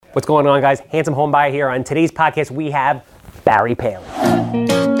What's going on, guys? Handsome Homebuyer here. On today's podcast, we have Barry Paley.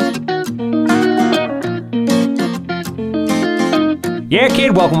 Yeah,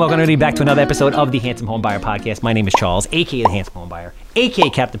 kid. Welcome everybody back to another episode of the Handsome Homebuyer podcast. My name is Charles, a.k.a. the Handsome Homebuyer, a.k.a.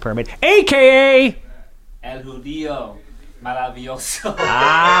 Captain Permit, a.k.a. El Judío Maravilloso.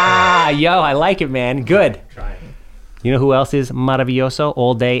 Yo, I like it, man. Good. Trying. You know who else is maravilloso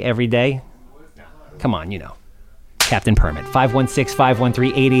all day, every day? Come on, you know. Captain Permit,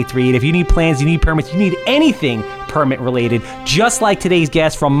 516-513-8838. If you need plans, you need permits, you need anything permit related, just like today's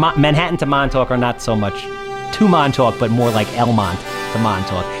guest from Manhattan to Montauk, or not so much to Montauk, but more like Elmont to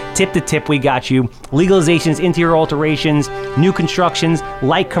Montauk. Tip to tip, we got you. Legalizations, interior alterations, new constructions,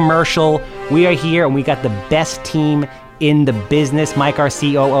 light commercial. We are here and we got the best team in the business. Mike, our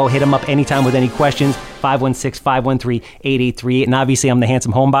COO, hit him up anytime with any questions. 516-513-8838. And obviously, I'm the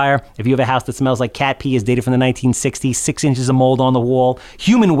Handsome Homebuyer. If you have a house that smells like cat pee, is dated from the 1960s, 6 inches of mold on the wall,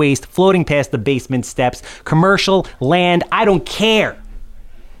 human waste floating past the basement steps, commercial, land, I don't care.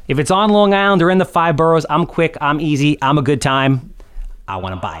 If it's on Long Island or in the 5 boroughs, I'm quick, I'm easy, I'm a good time. I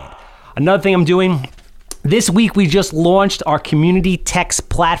want to buy it. Another thing I'm doing, this week we just launched our community text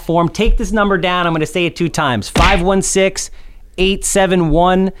platform. Take this number down. I'm going to say it 2 times.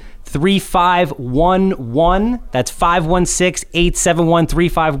 516-871-3511. That's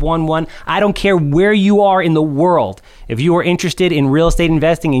 516-871-3511. I don't care where you are in the world. If you are interested in real estate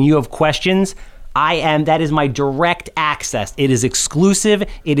investing and you have questions, that is my direct access. It is exclusive,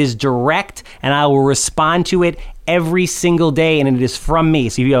 it is direct, and I will respond to it every single day, and it is from me.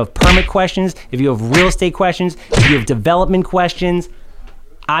 So if you have permit questions, if you have real estate questions, if you have development questions,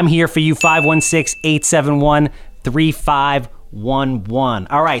 I'm here for you. 516-871-3511.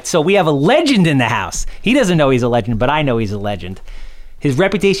 All right, so we have a legend in the house. He doesn't know he's a legend, but I know he's a legend. His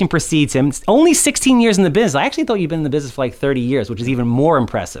reputation precedes him. It's only 16 years in the business. I actually thought you've been in the business for like 30 years, which is even more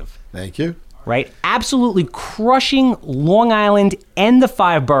impressive. Thank you. Right? Absolutely crushing Long Island and the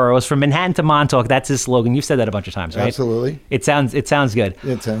 5 boroughs from Manhattan to Montauk. That's his slogan. You've said that a bunch of times, right? Absolutely. It sounds good. It sounds good.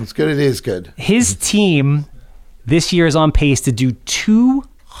 It is good. His team this year is on pace to do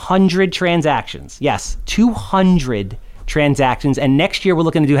 200 transactions. Yes, 200 transactions. And next year we're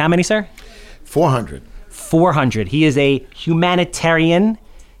looking to do how many, sir? 400. 400. He is a humanitarian.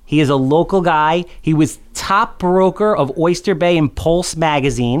 He is a local guy. He was top broker of Oyster Bay and Pulse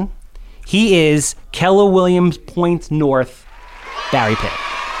magazine. He is Keller Williams Point North, Barry Pitt.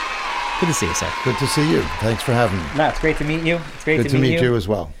 Good to see you, sir. Good to see you. Thanks for having me. No, it's great to meet you. It's great Good to meet you as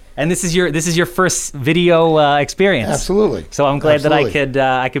well. And this is your first video experience. Absolutely. So I'm glad that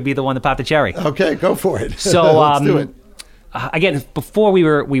I could be the one to pop the cherry. Okay, go for it. So let's do it. Again, before we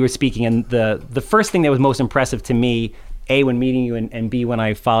were speaking, and the first thing that was most impressive to me, A, when meeting you, and B, when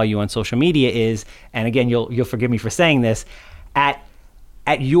I follow you on social media is, and again, you'll forgive me for saying this,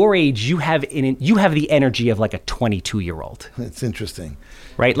 at your age, you have the energy of like a 22-year-old. It's interesting.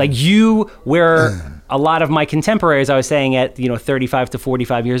 Right? Like you, where a lot of my contemporaries, I was saying at 35 to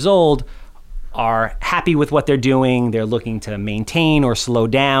 45 years old, are happy with what they're doing. They're looking to maintain or slow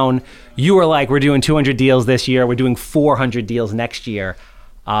down. You are like, we're doing 200 deals this year. We're doing 400 deals next year.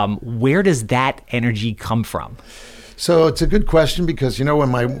 Where does that energy come from? So it's a good question because,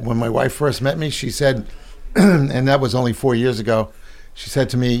 when my wife first met me, she said, and that was only 4 years ago, she said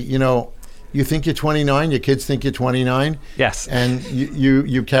to me, you think you're 29, your kids think you're 29. Yes. And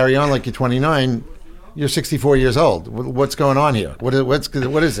you carry on like you're 29, you're 64 years old. What's going on here? What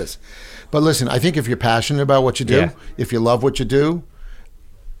is this? But listen, I think if you're passionate about what you do, if you love what you do,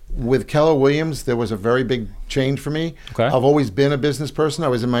 with Keller Williams, there was a very big change for me. Okay. I've always been a business person. I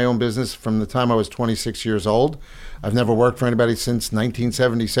was in my own business from the time I was 26 years old. I've never worked for anybody since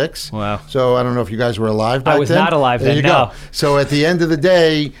 1976. Wow. So I don't know if you guys were alive back then. I was not alive then, There you no. go. So at the end of the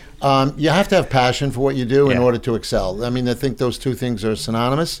day, you have to have passion for what you do in order to excel. I mean, I think those two things are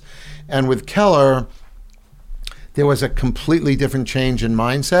synonymous. And with Keller, there was a completely different change in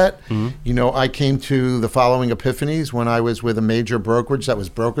mindset. Mm-hmm. I came to the following epiphanies when I was with a major brokerage that was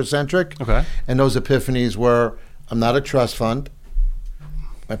broker-centric. Okay. And those epiphanies were, I'm not a trust fund.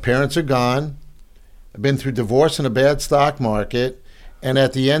 My parents are gone. I've been through divorce and a bad stock market. And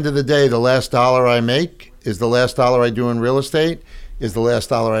at the end of the day, the last dollar I make is the last dollar I do in real estate is the last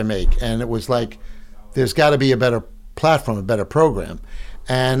dollar I make. And it was like, there's got to be a better platform, a better program.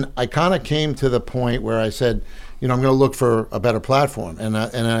 And I kind of came to the point where I said, I'm going to look for a better platform. And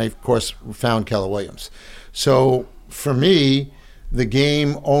I, of course, found Keller Williams. So for me, the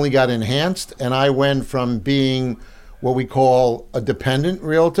game only got enhanced, and I went from being what we call a dependent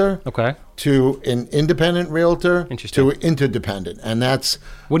realtor to an independent realtor to interdependent. And that's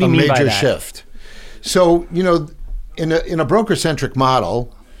what do you mean by major that? Shift. So, in a broker-centric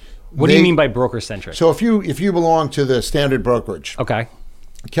model, What do you mean by broker-centric? So if you belong to the standard brokerage, Okay.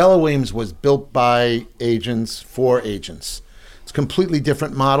 Keller Williams was built by agents for agents. It's a completely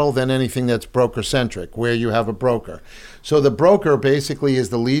different model than anything that's broker-centric, where you have a broker. So the broker basically is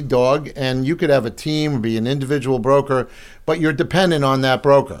the lead dog, and you could have a team or be an individual broker, but you're dependent on that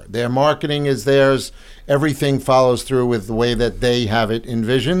broker. Their marketing is theirs. Everything follows through with the way that they have it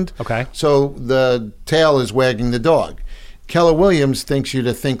envisioned. Okay. So the tail is wagging the dog. Keller Williams thinks you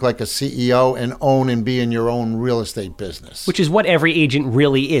to think like a CEO and own and be in your own real estate business. Which is what every agent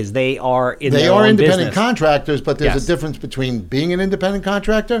really is. They are in They their are own independent business. contractors, but there's Yes. a difference between being an independent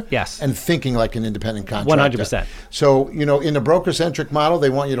contractor Yes. and thinking like an independent contractor. 100%. So, in the broker-centric model, they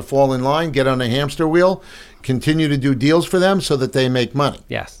want you to fall in line, get on a hamster wheel, continue to do deals for them so that they make money.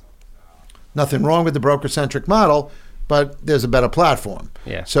 Yes. Nothing wrong with the broker-centric model, but there's a better platform.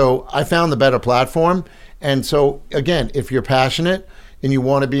 Yeah. So I found the better platform. And so, again, if you're passionate and you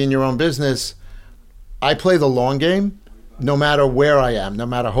want to be in your own business, I play the long game no matter where I am, no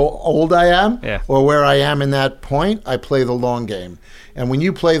matter how old I am or where I am in that point, I play the long game. And when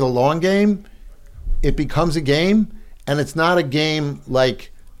you play the long game, it becomes a game, and it's not a game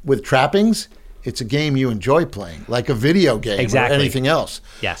like with trappings. It's a game you enjoy playing, like a video game or anything else.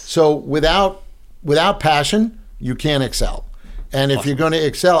 Yes. So without passion, you can't excel. And if you're going to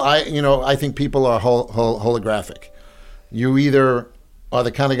excel, I think people are holographic. You either are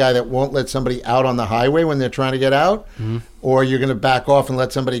the kind of guy that won't let somebody out on the highway when they're trying to get out, or you're going to back off and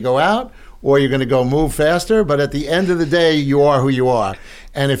let somebody go out, or you're going to go move faster. But at the end of the day, you are who you are.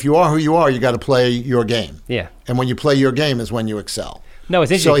 And if you are who you are, you got to play your game. Yeah. And when you play your game is when you excel. No,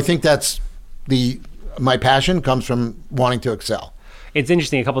 it's interesting. So I think that's my passion comes from wanting to excel. It's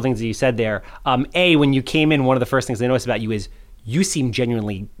interesting, a couple of things that you said there. When you came in, one of the first things I noticed about you is you seem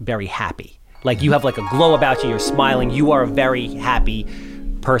genuinely very happy. Like you have like a glow about you, you're smiling, you are a very happy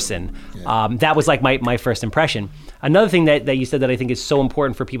person. Yeah. That was like my first impression. Another thing that you said that I think is so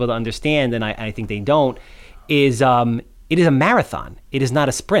important for people to understand, and I think they don't, is it is a marathon. It is not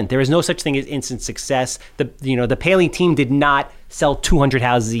a sprint. There is no such thing as instant success. The Paley team did not sell 200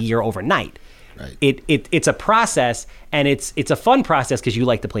 houses a year overnight. Right. It's a process, and it's a fun process because you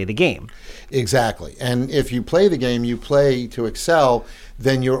like to play the game. Exactly. And if you play the game, you play to excel,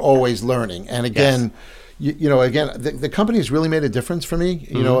 then you're always learning. And again, the company has really made a difference for me.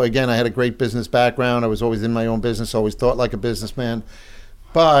 Again, I had a great business background. I was always in my own business, always thought like a businessman.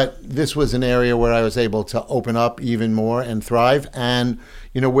 But this was an area where I was able to open up even more and thrive. And,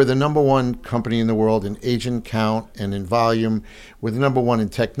 we're the number one company in the world in agent count and in volume. We're the number one in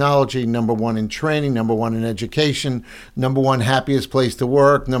technology, number one in training, number one in education, number one happiest place to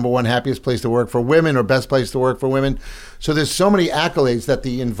work, number one happiest place to work for women, or best place to work for women. So there's so many accolades that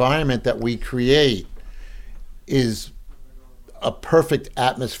the environment that we create is a perfect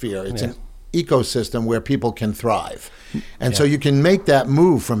atmosphere. It's an ecosystem where people can thrive. And so you can make that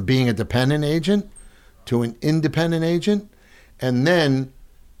move from being a dependent agent to an independent agent. And then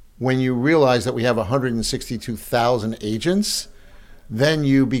when you realize that we have 162,000 agents, then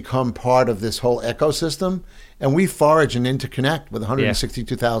you become part of this whole ecosystem. And we forage and interconnect with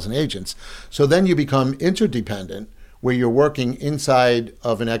 162,000 agents. So then you become interdependent, where you're working inside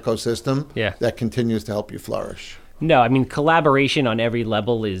of an ecosystem that continues to help you flourish. No, I mean, collaboration on every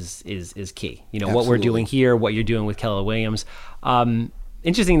level is key. Absolutely. What we're doing here, what you're doing with Keller Williams.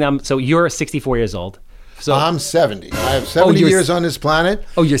 Interesting. So you're 64 years old. So I'm 70. I have 70 years on this planet.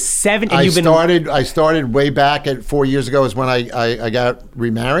 Oh, you're 70. I started way back at 4 years ago is when I got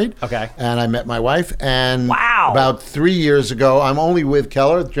remarried. Okay. And I met my wife. And wow. About 3 years ago, I'm only with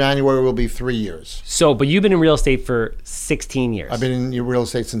Keller. January will be 3 years. So, but you've been in real estate for 16 years. I've been in real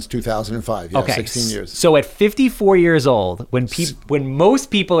estate since 2005. Yeah, 16 years. So at 54 years old, when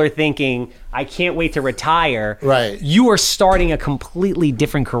most people are thinking, I can't wait to retire, right, you are starting a completely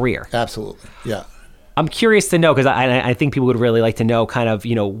different career. Absolutely. Yeah. I'm curious to know, because I think people would really like to know kind of,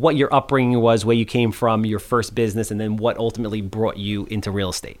 what your upbringing was, where you came from, your first business, and then what ultimately brought you into real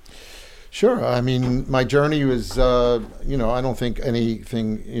estate. Sure. I mean, my journey was, I don't think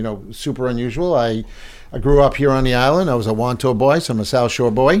anything, super unusual. I grew up here on the island. I was a Wantagh boy, so I'm a South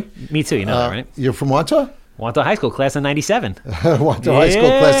Shore boy. Me too, that, right? You're from Wantagh? Wantagh High School, class of 97. Wantagh High School,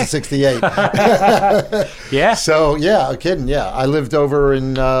 class of 68. Yeah. So, kidding. Yeah. I lived over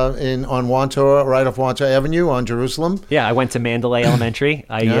on Wantagh, right off Wantagh Avenue on Jerusalem. Yeah, I went to Mandalay Elementary.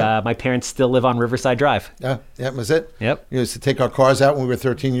 My parents still live on Riverside Drive. Yeah, that was it. Yep. We used to take our cars out when we were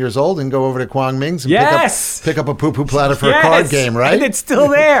 13 years old and go over to Kwang Ming's and pick up a poo-poo platter for a card game, right? And it's still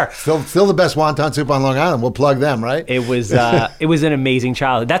there. still the best wonton soup on Long Island. We'll plug them, right? It was an amazing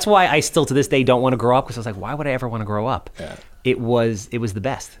childhood. That's why I still to this day don't want to grow up, because I was like, why would I ever want to grow up? Yeah. it was the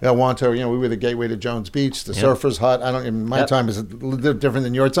best. El Wanto, we were the gateway to Jones Beach, the surfer's hut. My time is a little different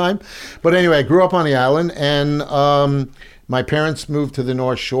than your time. But anyway, I grew up on the island, and my parents moved to the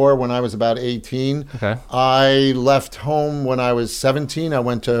North Shore when I was about 18. Okay. I left home when I was 17. I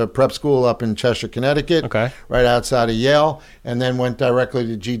went to prep school up in Cheshire, Connecticut, right outside of Yale, and then went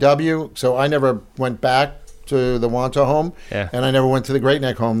directly to GW. So I never went back to the Wanto home, and I never went to the Great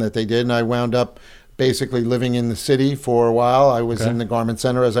Neck home that they did, and I wound up basically living in the city for a while. I was in the garment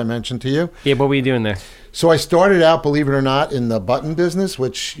center, as I mentioned to you. Yeah, what were you doing there? So I started out, believe it or not, in the button business,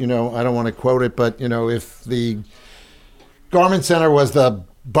 which, I don't want to quote it, but, if the garment center was the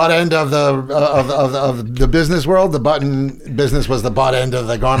butt end of the business world, the button business was the butt end of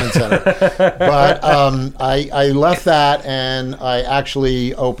the garment center. But I left that, and I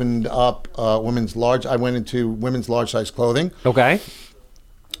actually opened up I went into women's large size clothing. Okay.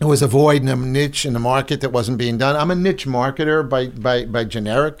 It was a void and a niche in the market that wasn't being done. I'm a niche marketer by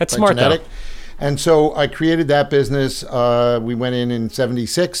generic. That's smart, genetic. though. And so I created that business. We went in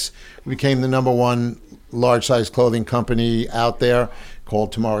 76. We became the number one large size clothing company out there,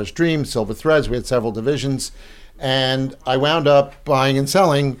 called Tomorrow's Dream, Silver Threads. We had several divisions. And I wound up buying and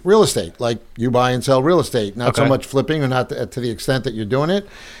selling real estate, like you buy and sell real estate. Not so much flipping, or not to the extent that you're doing it.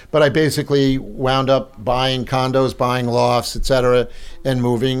 But I basically wound up buying condos, buying lofts, et cetera, and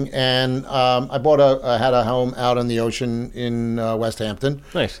moving. And I had a home out on the ocean in West Hampton.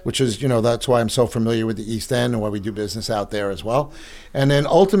 Nice. Which is, that's why I'm so familiar with the East End and why we do business out there as well. And then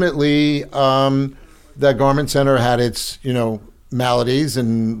ultimately, that garment center had its, maladies,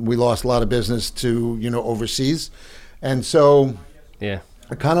 and we lost a lot of business to, overseas. And so I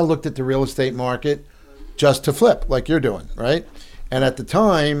kind of looked at the real estate market just to flip, like you're doing, right? And at the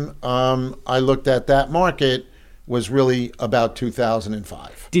time, I looked at that market was really about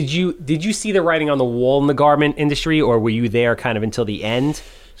 2005. Did you see the writing on the wall in the garment industry, or were you there kind of until the end?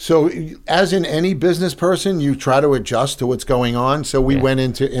 So as in any business person, you try to adjust to what's going on. So we went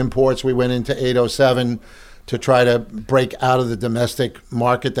into imports, we went into 807 to try to break out of the domestic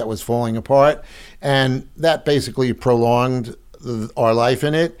market that was falling apart. And that basically prolonged our life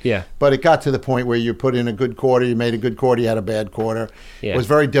in it. Yeah. But it got to the point where you put in a good quarter, you made a good quarter, you had a bad quarter. Yeah. It was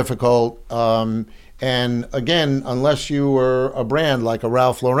very difficult. And again, unless you were a brand like a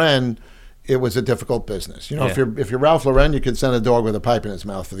Ralph Lauren, it was a difficult business. If you're Ralph Lauren, you could send a dog with a pipe in its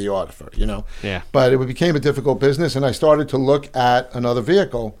mouth for the auditor, Yeah. But it became a difficult business, and I started to look at another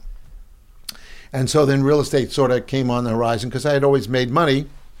vehicle. And so then real estate sort of came on the horizon, because I had always made money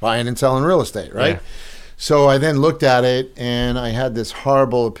buying and selling real estate, right? Yeah. So I then looked at it, and I had this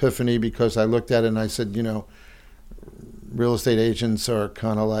horrible epiphany, because I looked at it and I said, real estate agents are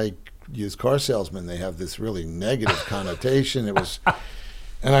kind of like used car salesmen. They have this really negative connotation. It was,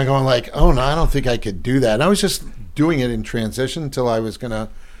 and I'm going like, oh no, I don't think I could do that. And I was just doing it in transition until I was going to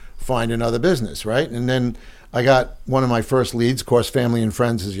find another business, right? And then I got one of my first leads. Of course, family and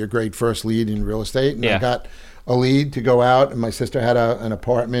friends is your great first lead in real estate. And I got a lead to go out, and my sister had an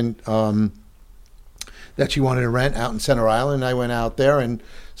apartment that she wanted to rent out in Center Island. I went out there, and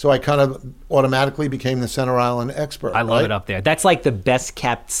so I kind of automatically became the Center Island expert. I love it up there. That's like the best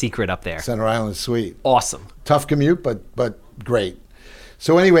kept secret up there. Center Island is sweet. Awesome. Tough commute, but great.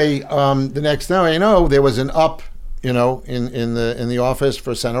 So anyway, the next thing there was an up, in the office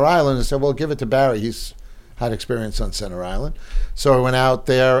for Center Island. I said, well, give it to Barry. He's had experience on Center Island. So I went out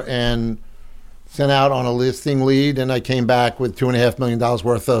there and sent out on a listing lead, and I came back with $2.5 million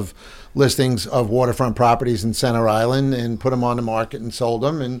worth of listings of waterfront properties in Center Island, and put them on the market and sold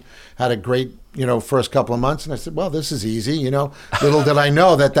them, and had a great, first couple of months. And I said, well, this is easy, Little did I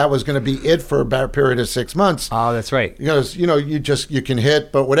know that was going to be it for about a period of 6 months. Oh, that's right. Because, you can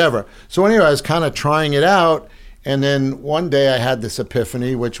hit, but whatever. So anyway, I was kind of trying it out. And then one day I had this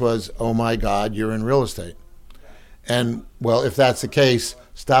epiphany, which was, oh my God, you're in real estate. And well, if that's the case,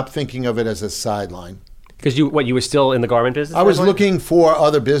 stop thinking of it as a sideline. Because you were still in the garment business? I was looking for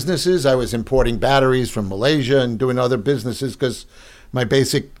other businesses. I was importing batteries from Malaysia and doing other businesses, because my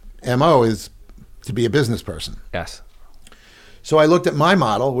basic MO is to be a business person. Yes. So I looked at my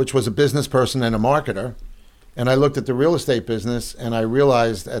model, which was a business person and a marketer, and I looked at the real estate business, and I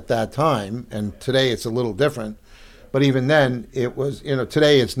realized at that time, and today it's a little different, but even then it was,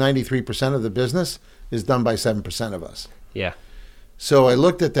 today it's 93% of the business is done by 7% of us. Yeah. So I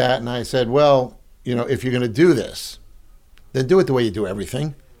looked at that and I said, well, if you're going to do this, then do it the way you do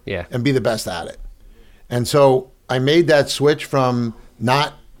everything. Yeah. And be the best at it. And so I made that switch from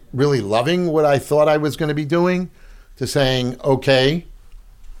not really loving what I thought I was going to be doing to saying, okay,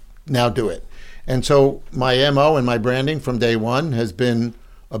 now do it. And so my MO and my branding from day one has been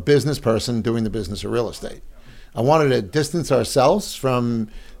a business person doing the business of real estate. I wanted to distance ourselves from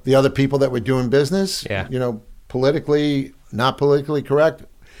the other people that were doing business. Yeah. Politically, not politically correct.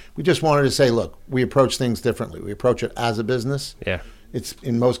 We just wanted to say, look, we approach things differently. We approach it as a business. Yeah. It's,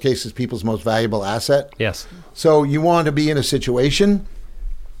 in most cases, people's most valuable asset. Yes. So you want to be in a situation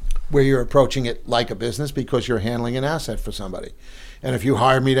where you're approaching it like a business because you're handling an asset for somebody. And if you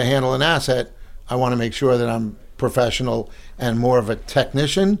hire me to handle an asset, I want to make sure that I'm professional and more of a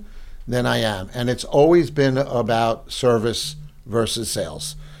technician than I am. And it's always been about service versus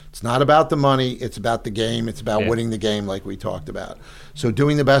sales. It's not about the money, it's about the game, it's about winning the game like we talked about. So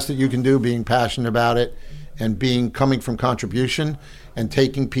doing the best that you can do, being passionate about it, and coming from contribution and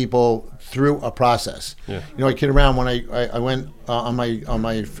taking people through a process. Yeah. I kid around when I went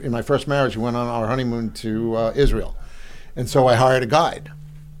in my first marriage, we went on our honeymoon to Israel. And so I hired a guide.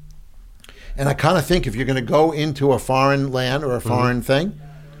 And I kind of think if you're going to go into a foreign land or a foreign thing,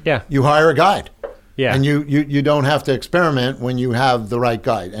 you hire a guide. Yeah. And you don't have to experiment when you have the right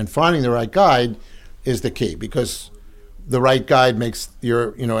guide. And finding the right guide is the key, because the right guide makes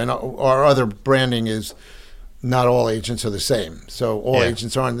and our other branding is not all agents are the same. So all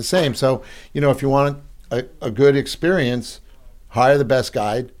agents aren't the same. So, if you want a good experience, hire the best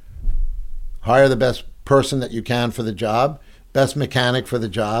guide, hire the best person that you can for the job, best mechanic for the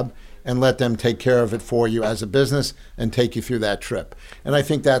job, and let them take care of it for you as a business and take you through that trip. And I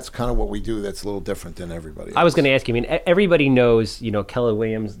think that's kind of what we do that's a little different than everybody else. I was going to ask you, everybody knows, Keller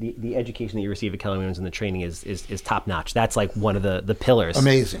Williams, the education that you receive at Keller Williams and the training is top notch. That's like one of the pillars.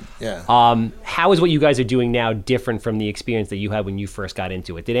 Amazing, yeah. How is what you guys are doing now different from the experience that you had when you first got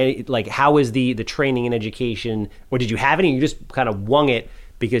into it? How is the training and education, or did you have any? You just kind of wung it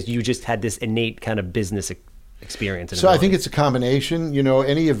because you just had this innate kind of business experience. So I think it's a combination.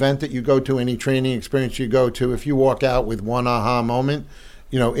 Any event that you go to, any training experience you go to, if you walk out with one aha moment,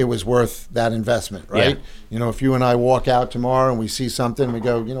 it was worth that investment, right? Yeah. If you and I walk out tomorrow and we see something, we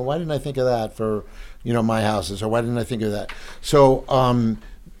go, why didn't I think of that for, my houses, or why didn't I think of that? So,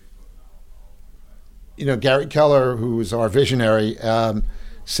 Gary Keller, who is our visionary,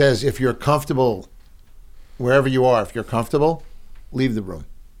 says if you're comfortable wherever you are, if you're comfortable, leave the room.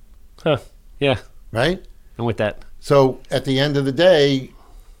 Huh. Yeah. Right? And with that. So at the end of the day,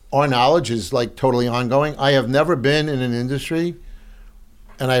 our knowledge is like totally ongoing. I have never been in an industry,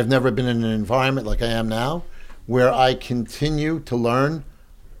 and I have never been in an environment like I am now, where I continue to learn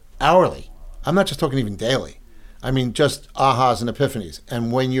hourly. I'm not just talking even daily. I mean, just ahas and epiphanies.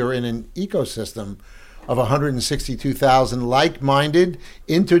 And when you're in an ecosystem of 162,000 like-minded,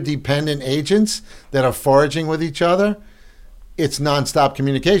 interdependent agents that are foraging with each other, it's nonstop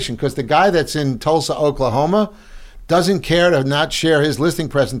communication, because the guy that's in Tulsa, Oklahoma, doesn't care to not share his listing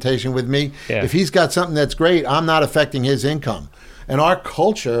presentation with me. Yeah. If he's got something that's great, I'm not affecting his income. And our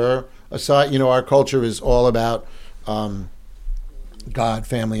culture, our culture is all about God,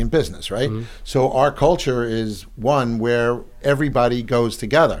 family, and business, right? Mm-hmm. So our culture is one where everybody goes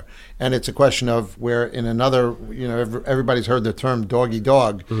together. And it's a question of where in another, everybody's heard the term dog eat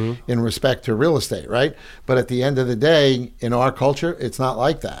dog in respect to real estate, right? But at the end of the day, in our culture, it's not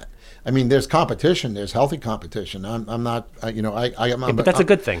like that. I mean, there's competition. There's healthy competition. I'm not, but that's a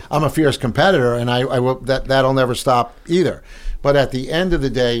good thing. I'm a fierce competitor, and I will, that'll never stop either. But at the end of the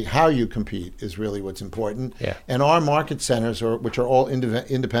day, how you compete is really what's important. Yeah. And our market centers, which are all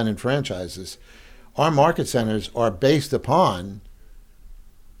independent franchises, our market centers are based upon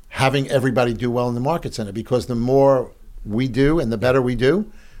having everybody do well in the market center, because the more we do and the better we do,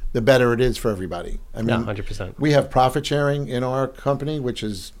 the better it is for everybody. I mean, 100%. We have profit sharing in our company, which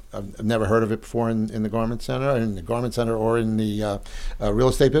is, I've never heard of it before in the garment center, or in the real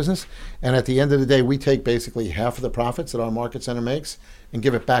estate business. And at the end of the day, we take basically half of the profits that our market center makes and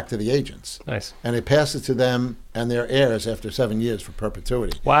give it back to the agents. Nice. And it passes to them and their heirs after 7 years for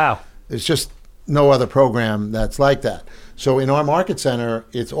perpetuity. Wow. There's just no other program that's like that. So in our market center,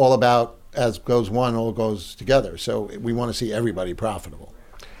 it's all about, as goes one, all goes together. So we want to see everybody profitable.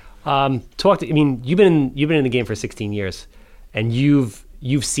 You've been in the game for 16 years, and you've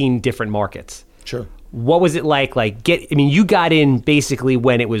seen different markets. Sure. What was it like? You got in basically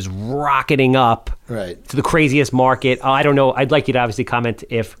when it was rocketing up right to the craziest market. I don't know. I'd like you to obviously comment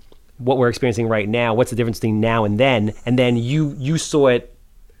if what we're experiencing right now, what's the difference between now and then you saw it,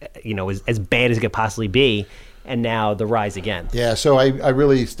 as bad as it could possibly be, and now the rise again. Yeah, so I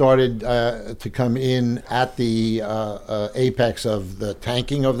really started to come in at the apex of the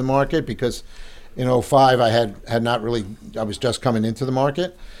tanking of the market, because in 2005 I had not really, I was just coming into the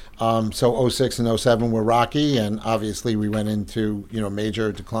market. So 2006 and 2007 were rocky, and obviously we went into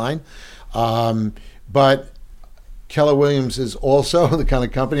major decline. But Keller Williams is also the kind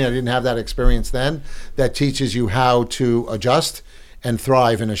of company, I didn't have that experience then, that teaches you how to adjust and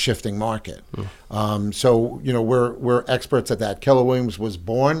thrive in a shifting market. So, we're experts at that. Keller Williams was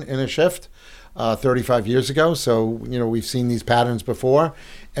born in a shift 35 years ago. So, we've seen these patterns before,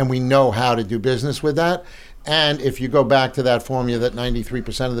 and we know how to do business with that. And if you go back to that formula that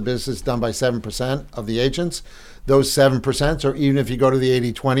 93% of the business is done by 7% of the agents, those 7%, or even if you go to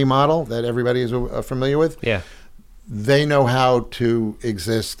the 80-20 model that everybody is familiar with, they know how to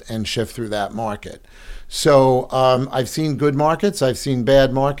exist and shift through that market. So I've seen good markets. I've seen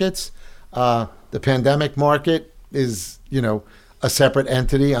bad markets. The pandemic market is, a separate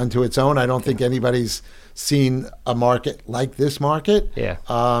entity unto its own. I don't think anybody's seen a market like this market.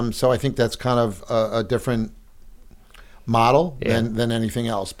 So I think that's kind of a different model than anything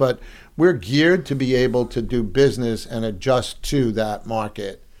else. But we're geared to be able to do business and adjust to that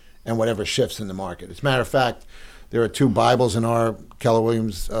market and whatever shifts in the market. As a matter of fact, there are two Bibles in our Keller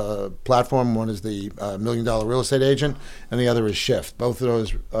Williams platform. One is the $1 Million Real Estate Agent, and the other is Shift. Both of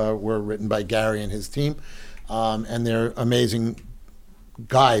those were written by Gary and his team, and they're amazing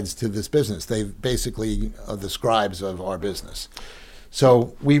guides to this business. They basically are the scribes of our business.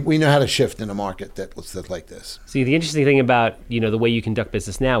 So we know how to shift in a market that's like this. See, the interesting thing about the way you conduct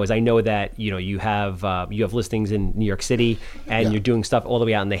business now is I know that you have listings in New York City and you're doing stuff all the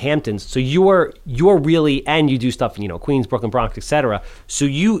way out in the Hamptons. So you're really, and you do stuff in Queens, Brooklyn, Bronx, etc. So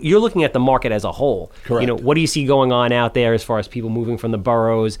you're looking at the market as a whole. Correct. What do you see going on out there as far as people moving from the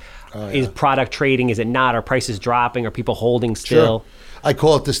boroughs? Is product trading? Is it not? Are prices dropping? Are people holding still? Sure. I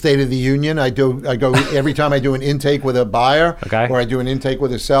call it the State of the Union. I go every time I do an intake with a buyer or I do an intake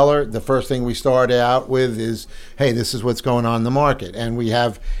with a seller, the first thing we start out with is, hey, this is what's going on in the market. And we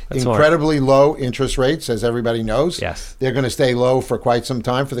have incredibly low interest rates, as everybody knows. Yes. They're going to stay low for quite some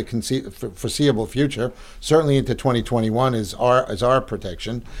time for the foreseeable future. Certainly into 2021 is our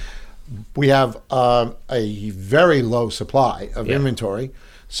protection. We have a very low supply of inventory,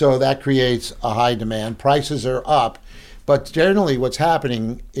 so that creates a high demand. Prices are up. But generally what's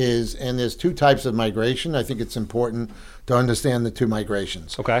happening is, and there's two types of migration. I think it's important to understand the two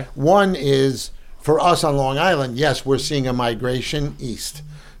migrations. Okay. One is, for us on Long Island, yes, we're seeing a migration east.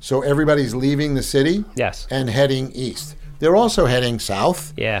 So everybody's leaving the city and heading east. They're also heading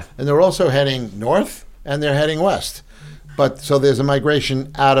south. And they're also heading north, and they're heading west. But so there's a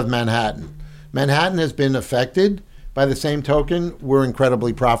migration out of Manhattan. Manhattan has been affected. By the same token, we're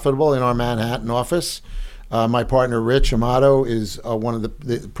incredibly profitable in our Manhattan office. My partner, Rich Amato, is one of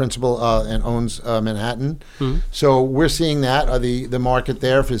the principal and owns Manhattan. So we're seeing that. The market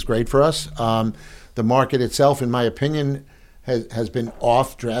there is great for us. The market itself, in my opinion, has been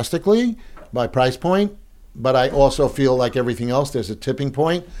off drastically by price point. But I also feel like everything else, there's a tipping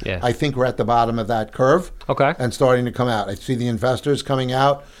point. I think we're at the bottom of that curve and starting to come out. I see the investors coming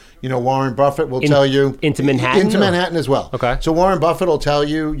out. Warren Buffett will tell you. Into Manhattan? Into Manhattan as well. So Warren Buffett will tell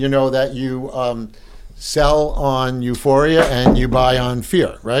you, that you sell on euphoria and you buy on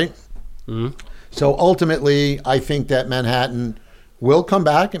fear, right? So ultimately, I think that Manhattan will come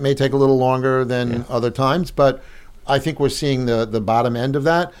back. It may take a little longer than other times, but I think we're seeing the bottom end of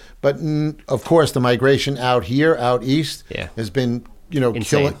that. But of course, the migration out east has been,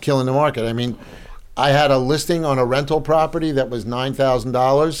 killing the market. I mean, I had a listing on a rental property that was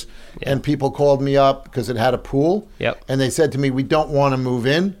 $9,000, and people called me up because it had a pool, and they said to me, "We don't want to move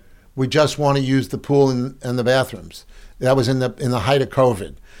in. We just want to use the pool and the bathrooms." That was in the height of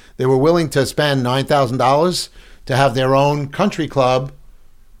COVID. They were willing to spend $9,000 to have their own country club.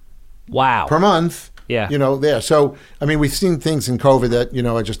 Wow. Per month. There. So I mean, we've seen things in COVID that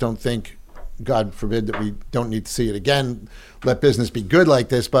I just don't think, God forbid, that we don't need to see it again. Let business be good like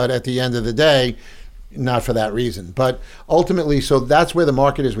this, but at the end of the day, not for that reason. But ultimately, so that's where the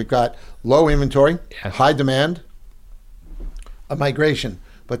market is. We've got low inventory, high demand, a migration.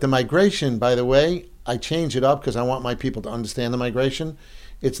 But the migration, by the way, I change it up because I want my people to understand the migration.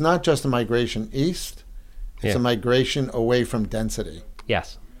 It's not just a migration east. It's a migration away from density.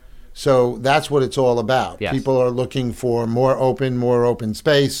 So that's what it's all about. People are looking for more open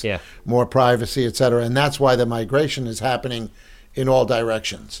space, more privacy, et cetera. And that's why the migration is happening in all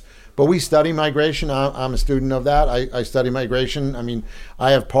directions. But we study migration. I'm a student of that. I study migration. I mean,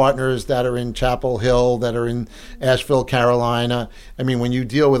 I have partners that are in Chapel Hill, that are in Asheville, Carolina. I mean, when you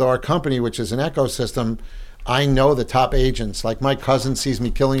deal with our company, which is an ecosystem, I know the top agents. Like my cousin sees me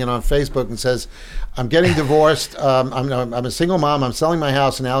killing it on Facebook and says, "I'm getting divorced. I'm a single mom. I'm selling my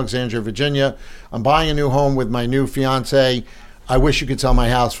house in Alexandria, Virginia. I'm buying a new home with my new fiance. I wish you could sell my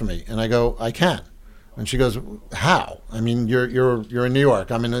house for me." And I go, "I can." And she goes, "How? I mean, you're in New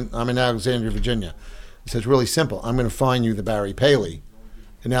York. I'm in Alexandria, Virginia." He says, really simple. I'm going to find you the Barry Paley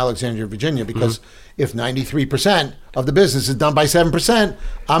in Alexandria, Virginia, because if 93% of the business is done by 7%,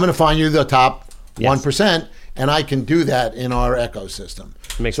 I'm going to find you the top 1%, and I can do that in our ecosystem.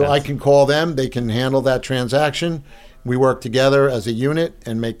 Makes so sense. I can call them, they can handle that transaction. We work together as a unit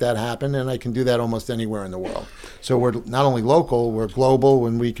and make that happen, and I can do that almost anywhere in the world. So we're not only local, we're global,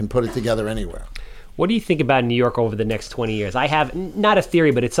 and we can put it together anywhere. What do you think about New York over the next 20 years? I have not a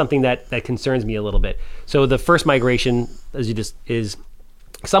theory, but it's something that concerns me a little bit. So the first migration, as you just is,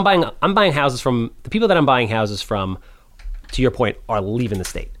 because I'm buying houses from the people that I'm buying houses from. To your point, are leaving the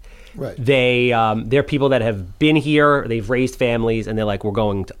state. Right. They're people that have been here, they've raised families, and they're like, we're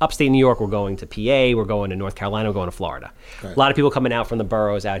going to upstate New York, we're going to PA, we're going to North Carolina, we're going to Florida. Right. A lot of people coming out from the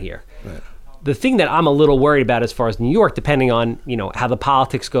boroughs out here. Right. The thing that I'm a little worried about as far as New York, depending on how the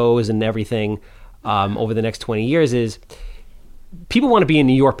politics goes and everything over the next 20 years, is people want to be in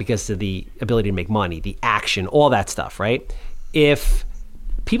New York because of the ability to make money, the action, all that stuff, right? If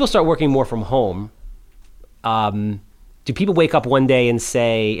people start working more from home, do people wake up one day and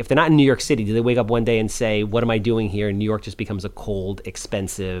say, if they're not in New York City, do they wake up one day and say, what am I doing here? And New York just becomes a cold,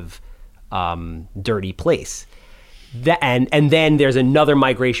 expensive, dirty place. And then there's another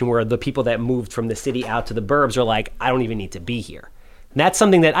migration where the people that moved from the city out to the burbs are like, I don't even need to be here. And that's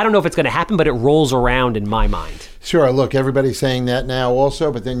something that I don't know if it's going to happen, but it rolls around in my mind. Sure. Look, everybody's saying that now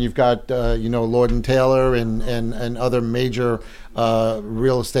also, but then you've got, Lord and Taylor and other major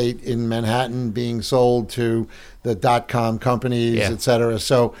real estate in Manhattan being sold to the .com companies, et cetera.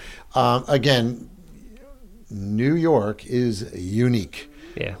 So, again, New York is unique.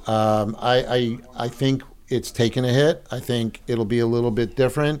 Yeah. I think it's taken a hit. I think it'll be a little bit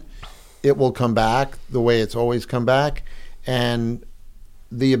different. It will come back the way it's always come back. And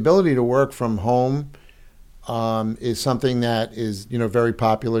the ability to work from home is something that is, very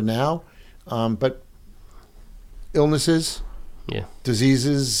popular now. But illnesses,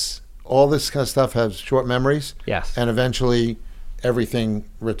 diseases, all this kind of stuff has short memories. Yes. And eventually everything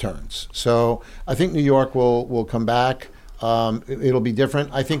returns. So I think New York will come back. It'll be different.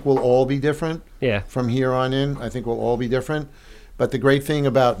 I think we'll all be different from here on in. I think we'll all be different. But the great thing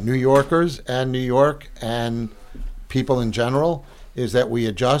about New Yorkers and New York and people in general is that we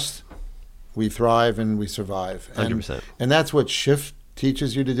adjust, we thrive, and we survive. 100%. And that's what shift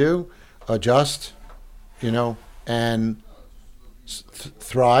teaches you to do, adjust, and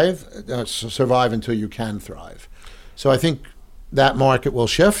thrive, survive until you can thrive. So I think that market will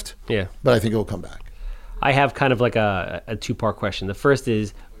shift, but I think it will come back. I have kind of like a two-part question. The first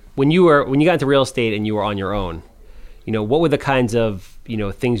is, when you got into real estate and you were on your own, what were the kinds of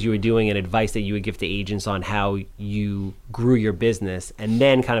things you were doing and advice that you would give to agents on how you grew your business? And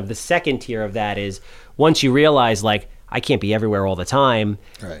then kind of the second tier of that is, once you realize, like, I can't be everywhere all the time,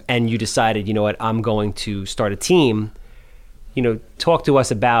 right, and you decided, I'm going to start a team, talk to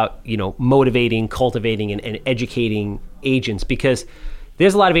us about, motivating, cultivating, and educating agents, because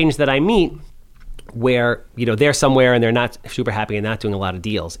there's a lot of agents that I meet where, they're somewhere and they're not super happy and not doing a lot of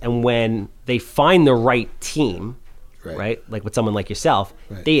deals. And when they find the right team, right? Like with someone like yourself,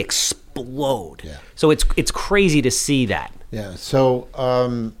 they explode. Yeah. So it's crazy to see that. Yeah. So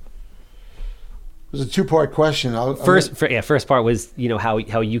it was a two-part question. First part was, how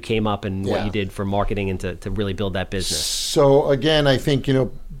you came up and what you did for marketing and to really build that business. So again, I think,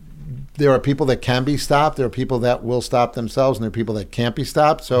 there are people that can be stopped. There are people that will stop themselves, and there are people that can't be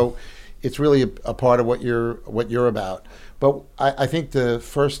stopped. So it's really a part of what you're about. But I think the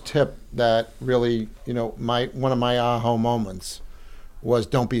first tip that really, one of my aha moments was,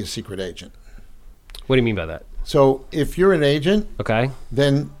 don't be a secret agent. What do you mean by that? So if you're an agent,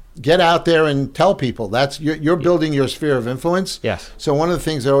 then get out there and tell people. That's you're building your sphere of influence. Yes. So one of the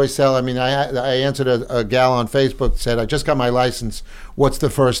things I always tell, I answered a gal on Facebook, said, I just got my license. What's the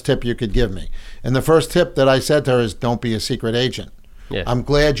first tip you could give me? And the first tip that I said to her is, don't be a secret agent. Yeah. I'm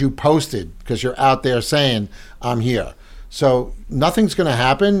glad you posted, because you're out there saying, I'm here. So nothing's going to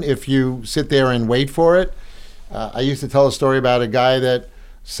happen if you sit there and wait for it. I used to tell a story about a guy that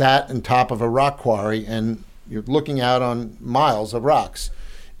sat on top of a rock quarry, and you're looking out on miles of rocks.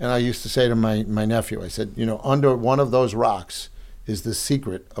 And I used to say to my nephew, I said, under one of those rocks is the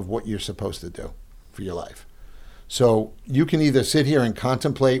secret of what you're supposed to do for your life. So you can either sit here and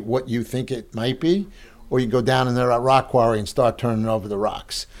contemplate what you think it might be, or you go down in that rock quarry and start turning over the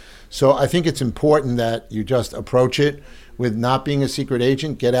rocks. So I think it's important that you just approach it with not being a secret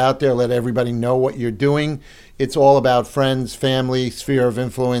agent. Get out there, let everybody know what you're doing. It's all about friends, family, sphere of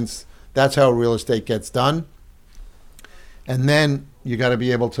influence. That's how real estate gets done. And then you got to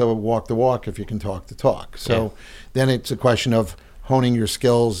be able to walk the walk if you can talk the talk. So then it's a question of honing your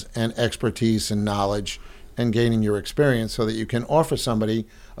skills and expertise and knowledge and gaining your experience so that you can offer somebody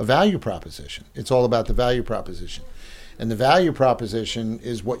a value proposition. It's all about the value proposition. And the value proposition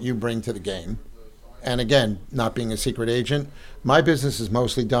is what you bring to the game. And again, not being a secret agent, my business is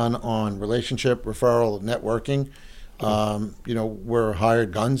mostly done on relationship, referral, networking. We're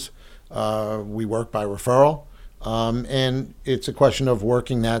hired guns. We work by referral. And it's a question of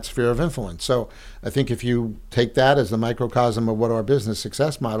working that sphere of influence. So I think if you take that as the microcosm of what our business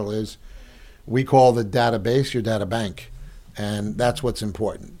success model is, we call the database your data bank. And that's what's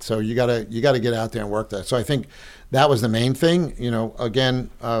important. So you gotta get out there and work that. So I think that was the main thing.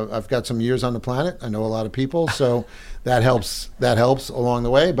 I've got some years on the planet. I know a lot of people, so that helps along the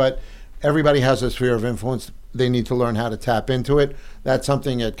way. But everybody has a sphere of influence. They need to learn how to tap into it. That's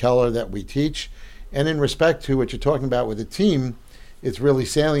something at Keller that we teach. And in respect to what you're talking about with the team, it's really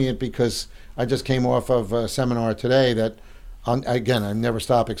salient because I just came off of a seminar today that, again, I never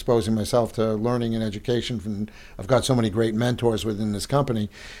stop exposing myself to learning and education. I've got so many great mentors within this company.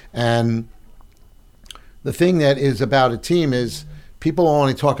 And the thing that is about a team is people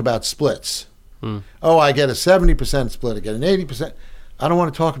only talk about splits. Oh, I get a 70% split, I get an 80%. I don't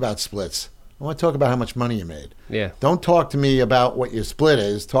want to talk about splits. I want to talk about how much money you made. Yeah. Don't talk to me about what your split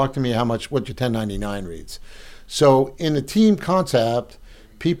is. Talk to me what your 1099 reads. So in the team concept,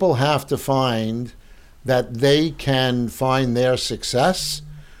 people have to find that they can find their success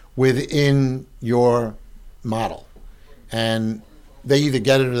within your model. And they either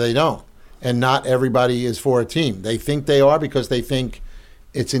get it or they don't. And not everybody is for a team. They think they are because they think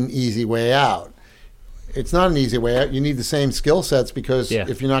it's an easy way out. It's not an easy way out. You need the same skill sets because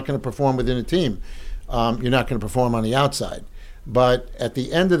if you're not going to perform within a team, you're not going to perform on the outside. But at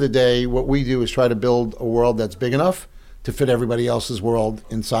the end of the day, what we do is try to build a world that's big enough to fit everybody else's world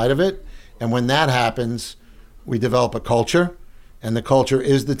inside of it. And when that happens, we develop a culture, and the culture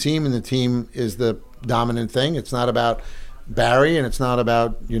is the team, and the team is the dominant thing. It's not about Barry, and it's not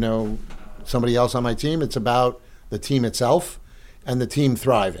about, somebody else on my team. It's about the team itself and the team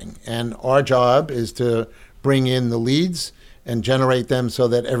thriving. And our job is to bring in the leads and generate them so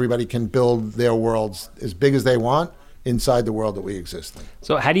that everybody can build their worlds as big as they want inside the world that we exist in.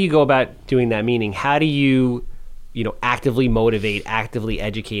 So how do you go about doing that? Meaning, how do you, actively motivate, actively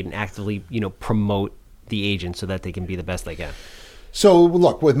educate, and actively, promote the agents so that they can be the best they can? So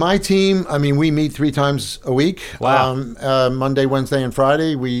look, with my team, we meet 3 times a week. Wow. Monday, Wednesday, and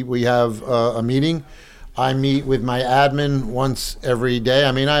Friday, we have a meeting. I meet with my admin once every day.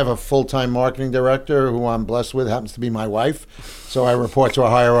 I have a full-time marketing director who I'm blessed with, happens to be my wife. So I report to a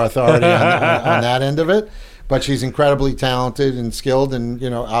higher authority on that end of it. But she's incredibly talented and skilled and,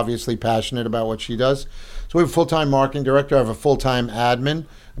 obviously passionate about what she does. So we have a full-time marketing director. I have a full-time admin.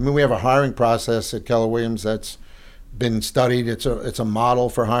 We have a hiring process at Keller Williams that's been studied. It's a model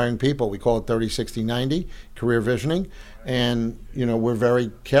for hiring people. We call it 30-60-90, career visioning. And, we're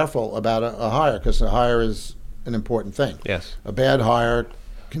very careful about a hire because a hire is an important thing. Yes. A bad hire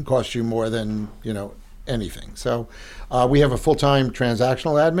can cost you more than, anything. So we have a full-time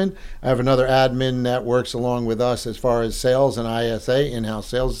transactional admin. I have another admin that works along with us as far as sales and ISA, in-house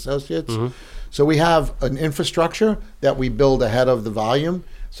sales associates. Mm-hmm. So we have an infrastructure that we build ahead of the volume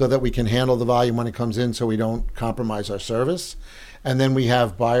so that we can handle the volume when it comes in so we don't compromise our service. And then we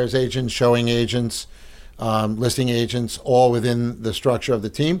have buyer's agents, showing agents, listing agents, all within the structure of the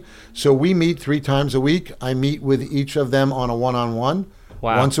team. So we meet 3 times a week. I meet with each of them on a one-on-one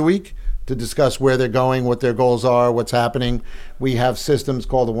once a week to discuss where they're going, what their goals are, what's happening. We have systems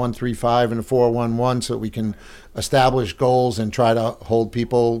called the 135 and the 411 so that we can establish goals and try to hold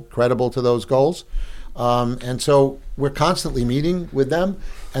people credible to those goals. And so we're constantly meeting with them,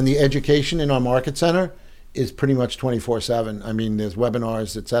 and the education in our market center is pretty much 24/7. There's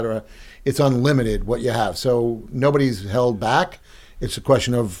webinars, et cetera. It's unlimited what you have. So nobody's held back. It's a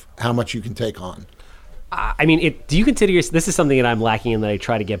question of how much you can take on. Do you consider yourself, this is something that I'm lacking in that I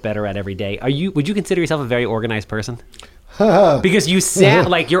try to get better at every day. Would you consider yourself a very organized person? Because you sound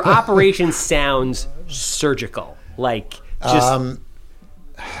like your operation sounds surgical. The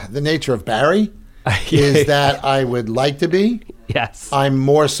nature of Barry is that I would like to be. Yes. I'm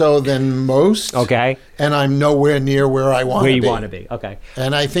more so than most. Okay. And I'm nowhere near where I want to be. Where you want to be. Okay.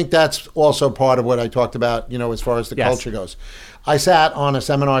 And I think that's also part of what I talked about, as far as the culture goes. I sat on a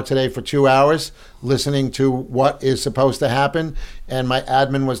seminar today for 2 hours listening to what is supposed to happen, and my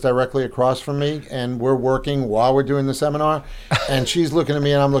admin was directly across from me, and we're working while we're doing the seminar, and she's looking at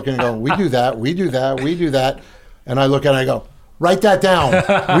me, and I'm looking and going, we do that, we do that, we do that. And I look at her and I go, write that down.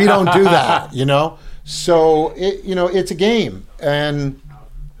 We don't do that, So, it's a game, and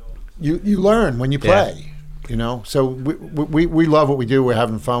you learn when you play. You know, so we love what we do. We're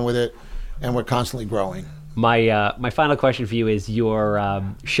having fun with it, and we're constantly growing. My final question for you is: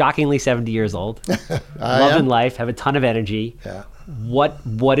 you're shockingly 70 years old, loving life, have a ton of energy. Yeah.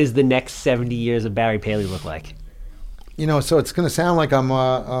 What is the next 70 years of Barry Paley look like? You know, so it's going to sound like I'm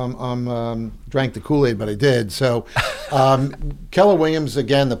drank the Kool-Aid, but I did. So, Keller Williams,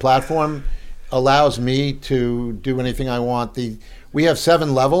 again, the platform allows me to do anything I want. We have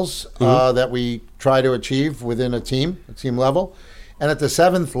 7 levels that we try to achieve within a team level, and at the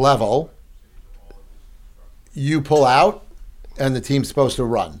 7th level, you pull out, and the team's supposed to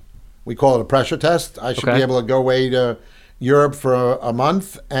run. We call it a pressure test. I should be able to go away to Europe for a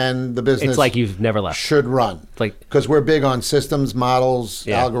month, and the business it's like you've never left. Should run. Like, because we're big on systems, models,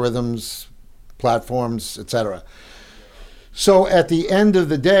 algorithms, platforms, etc. So at the end of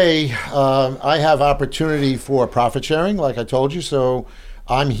the day, I have opportunity for profit sharing, like I told you. So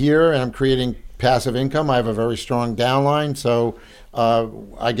I'm here and I'm creating passive income. I have a very strong downline, so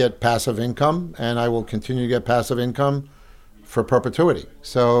I get passive income, and I will continue to get passive income for perpetuity.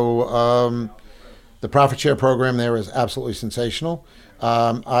 So the profit share program there is absolutely sensational.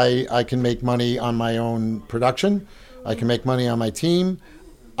 I can make money on my own production. I can make money on my team.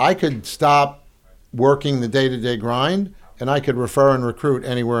 I could stop working the day-to-day grind, and I could refer and recruit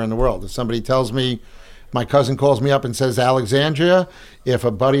anywhere in the world. If somebody tells me, my cousin calls me up and says Alexandria, if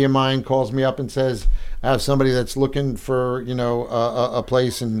a buddy of mine calls me up and says, I have somebody that's looking for, you know, a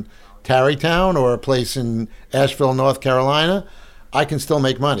place in Tarrytown or a place in Asheville, North Carolina, I can still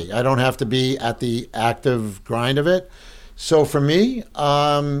make money. I don't have to be at the active grind of it. So for me,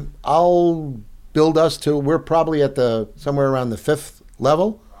 I'll build us to, we're probably at somewhere around the 5th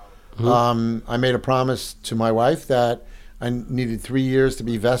level. I made a promise to my wife that I needed 3 years to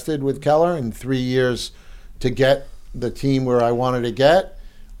be vested with Keller and 3 years to get the team where I wanted to get.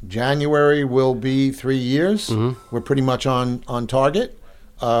 January will be 3 years. We're pretty much on target,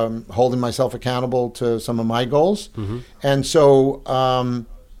 holding myself accountable to some of my goals. And so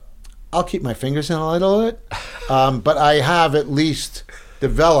I'll keep my fingers in a little bit, but I have at least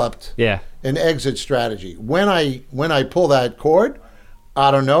developed an exit strategy. When I pull that cord,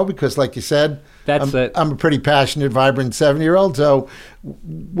 I don't know, because like you said, I'm a pretty passionate, vibrant 70-year-old, so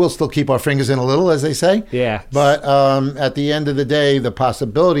we'll still keep our fingers in a little, as they say. Yeah. But at the end of the day, the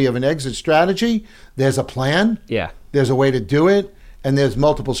possibility of an exit strategy, there's a plan. Yeah. There's a way to do it, and there's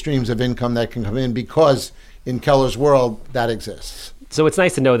multiple streams of income that can come in, because in Keller's world, that exists. So it's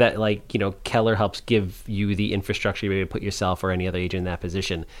nice to know that, like, you know, Keller helps give you the infrastructure to be able to put yourself or any other agent in that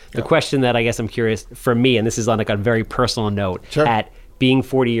position. The question that I guess I'm curious for me, and this is on like a very personal note, at being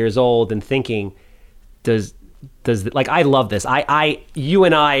 40 years old and thinking, does like, I love this. You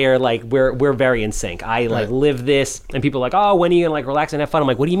and I are like, we're very in sync. I like live this, and people are like, oh, when are you gonna like relax and have fun? I'm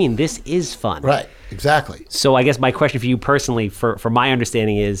like, what do you mean? This is fun. Right. Exactly. So I guess my question for you personally, for my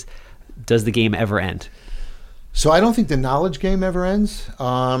understanding, is, does the game ever end? So I don't think the knowledge game ever ends,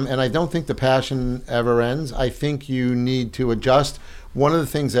 and I don't think the passion ever ends. I think you need to adjust. One of the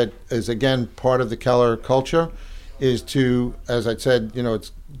things that is, again, part of the Keller culture is to, as I said, you know,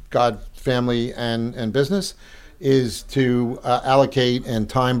 it's God, family, and business, is to allocate and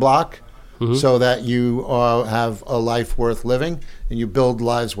time block so that you have a life worth living, and you build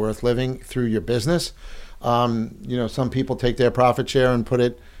lives worth living through your business. You know, some people take their profit share and put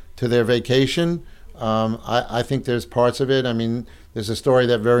it to their vacation. I think there's parts of it. I mean, there's a story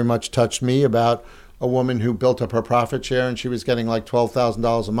that very much touched me about a woman who built up her profit share, and she was getting like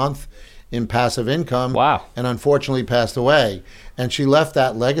 $12,000 a month in passive income. Wow. And unfortunately passed away. And she left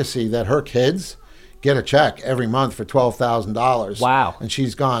that legacy that her kids get a check every month for $12,000. Wow. And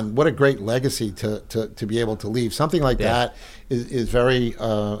she's gone. What a great legacy to be able to leave. Something like that is very,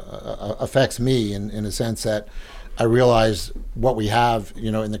 affects me in a sense that I realize what we have,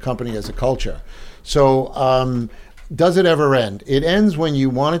 you know, in the company as a culture. So does it ever end? It ends when you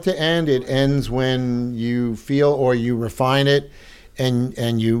want it to end. It ends when you feel, or you refine it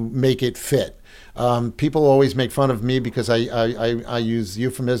and you make it fit. People always make fun of me because I use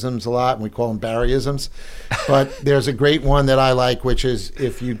euphemisms a lot, and we call them Barryisms. But there's a great one that I like, which is,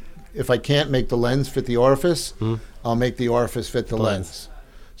 if I can't make the lens fit the orifice, I'll make the orifice fit the lens.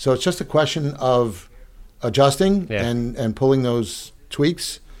 So it's just a question of adjusting and pulling those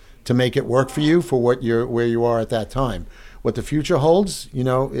tweaks to make it work for you for where you are at that time. What the future holds, you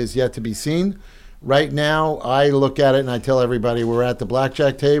know, is yet to be seen. Right now, I look at it and I tell everybody, we're at the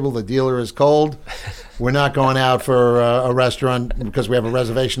blackjack table. The dealer is cold. We're not going out for a restaurant because we have a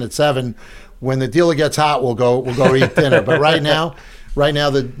reservation at 7. When the dealer gets hot, we'll go eat dinner. But right now,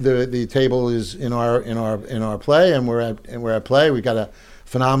 the table is in our play, and we're at play. We got a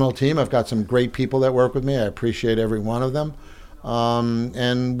phenomenal team. I've got some great people that work with me. I appreciate every one of them.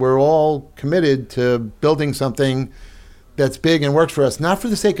 And we're all committed to building something that's big and works for us, not for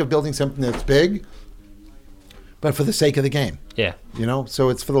the sake of building something that's big, but for the sake of the game. Yeah. So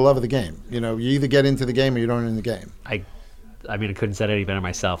it's for the love of the game. You either get into the game or you don't in the game. I mean, I couldn't say it any better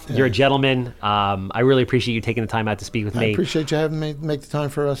myself. Yeah. You're a gentleman. I really appreciate you taking the time out to speak with me. I appreciate you having me make the time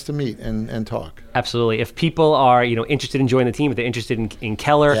for us to meet and talk. Absolutely. If people are, interested in joining the team, if they're interested in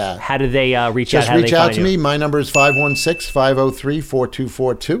Keller, how do they reach out? Just reach out to me. My number is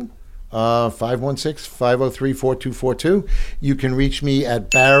 516-503-4242. 516-503-4242. You can reach me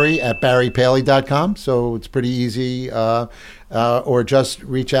at barrypaley.com. So it's pretty easy. Or just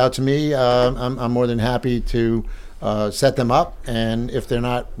reach out to me. I'm more than happy to set them up, and if they're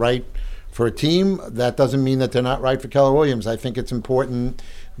not right for a team, that doesn't mean that they're not right for Keller Williams. I think it's important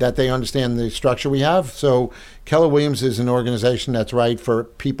that they understand the structure we have. So Keller Williams is an organization that's right for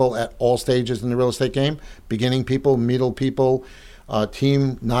people at all stages in the real estate game, beginning people, middle people,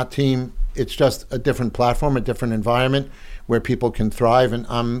 team, not team. It's just a different platform, a different environment where people can thrive, and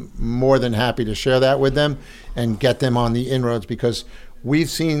I'm more than happy to share that with them and get them on the inroads, because we've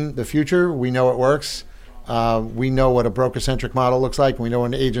seen the future. We know it works. We know what a broker-centric model looks like. We know what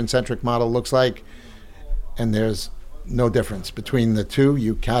an agent-centric model looks like. And there's no difference between the two.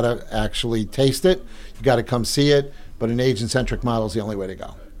 You got to actually taste it. You got to come see it. But an agent-centric model is the only way to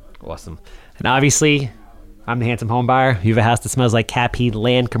go. Awesome. And obviously, I'm the handsome home buyer. You have a house that smells like Cap Heat,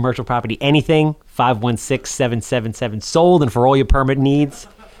 land, commercial property, anything. 516-777-SOLD. And for all your permit needs,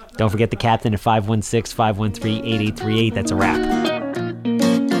 don't forget the captain at 516-513-8838. That's a wrap.